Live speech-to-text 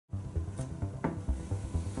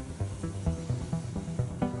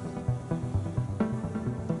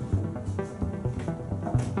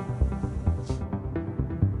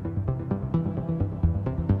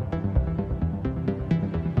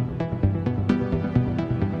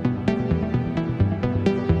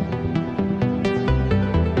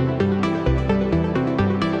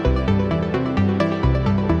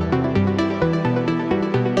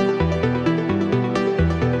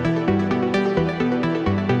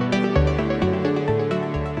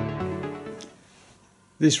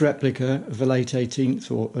This replica of a late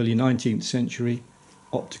 18th or early 19th century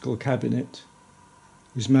optical cabinet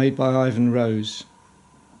was made by Ivan Rose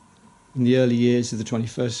in the early years of the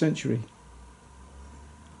 21st century.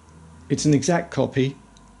 It's an exact copy,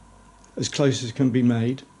 as close as can be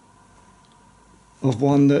made, of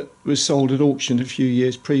one that was sold at auction a few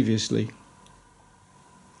years previously.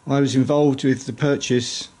 I was involved with the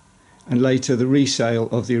purchase and later the resale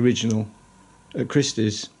of the original at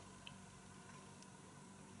Christie's.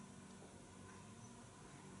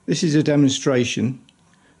 This is a demonstration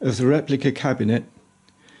of the replica cabinet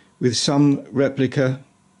with some replica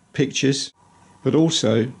pictures, but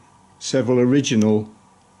also several original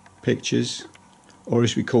pictures, or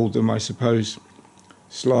as we called them, I suppose,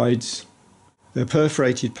 slides. They're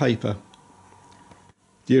perforated paper.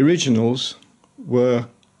 The originals were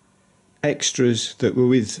extras that were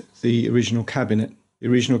with the original cabinet. The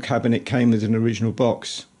original cabinet came with an original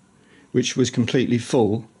box, which was completely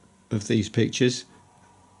full of these pictures.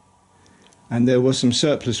 And there were some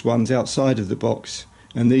surplus ones outside of the box,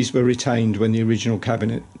 and these were retained when the original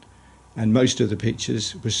cabinet and most of the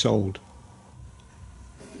pictures were sold.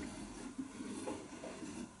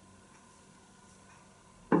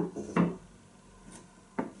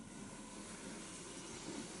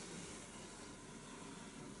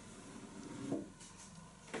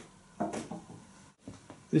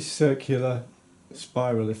 This circular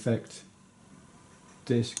spiral effect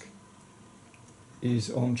disc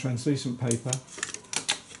is on translucent paper,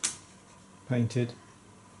 painted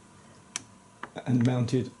and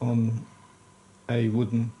mounted on a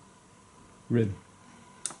wooden rim.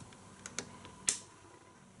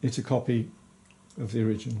 It's a copy of the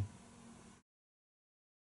original.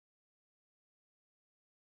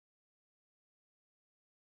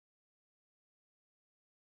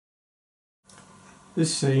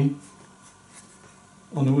 This scene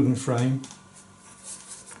on a wooden frame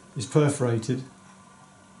is perforated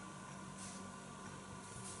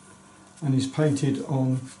and is painted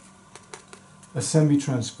on a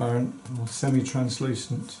semi-transparent or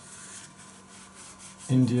semi-translucent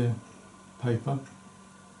India paper,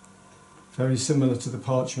 very similar to the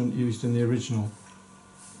parchment used in the original.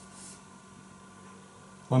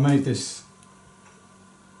 I made this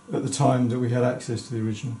at the time that we had access to the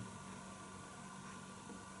original.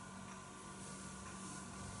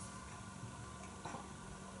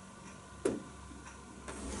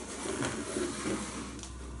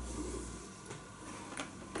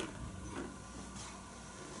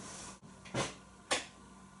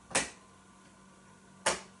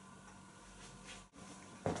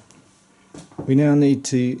 We now need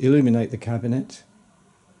to illuminate the cabinet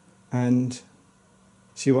and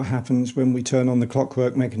see what happens when we turn on the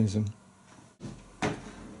clockwork mechanism.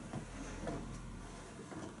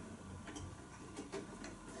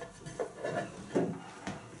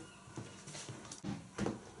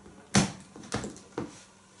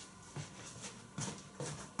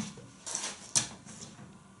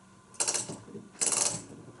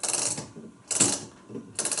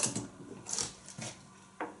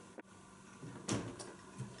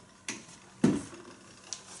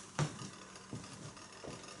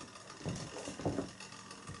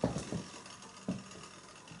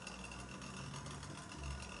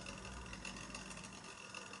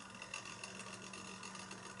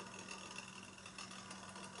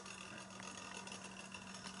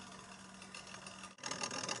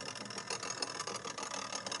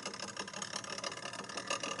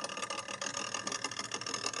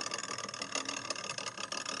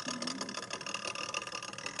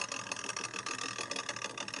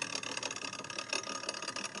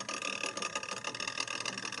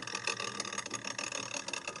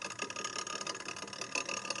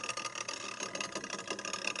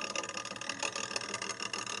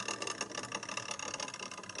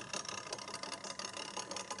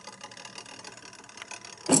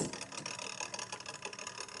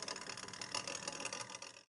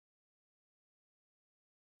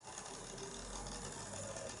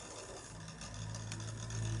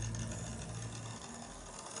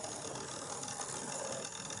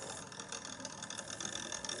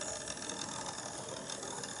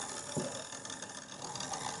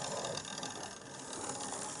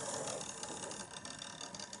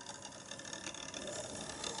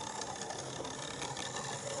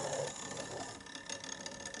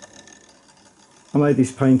 I made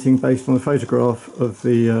this painting based on a photograph of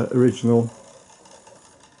the original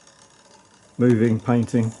moving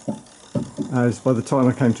painting, as by the time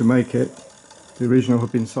I came to make it, the original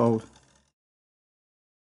had been sold.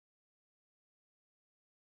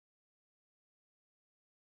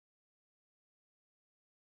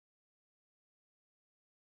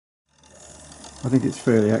 I think it's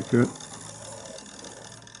fairly accurate.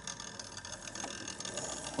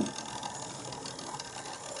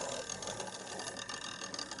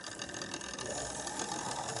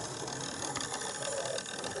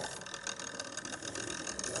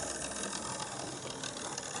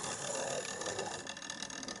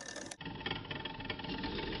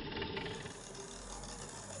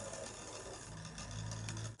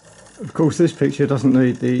 Of course, this picture doesn't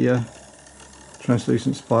need the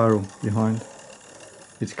translucent spiral behind.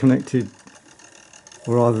 It's connected,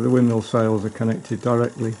 or rather the windmill sails are connected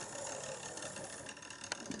directly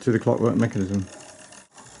to the clockwork mechanism.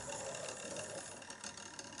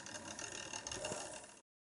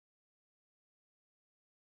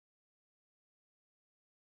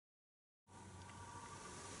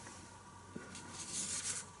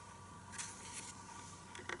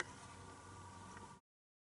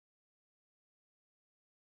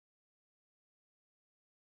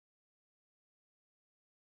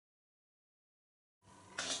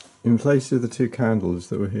 In place of the two candles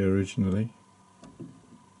that were here originally,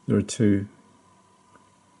 there are two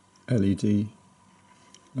LED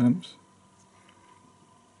lamps,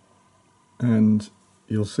 and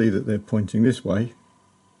you'll see that they're pointing this way,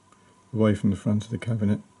 away from the front of the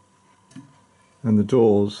cabinet, and the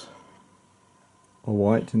doors are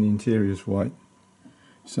white and the interior is white,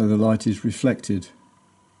 so the light is reflected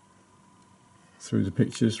through the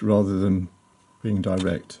pictures rather than being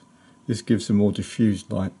direct. This gives a more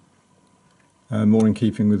diffused light, more in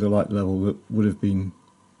keeping with the light level that would have been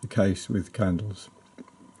the case with candles.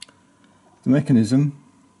 The mechanism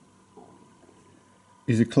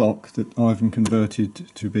is a clock that Ivan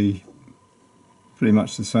converted to be pretty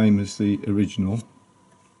much the same as the original.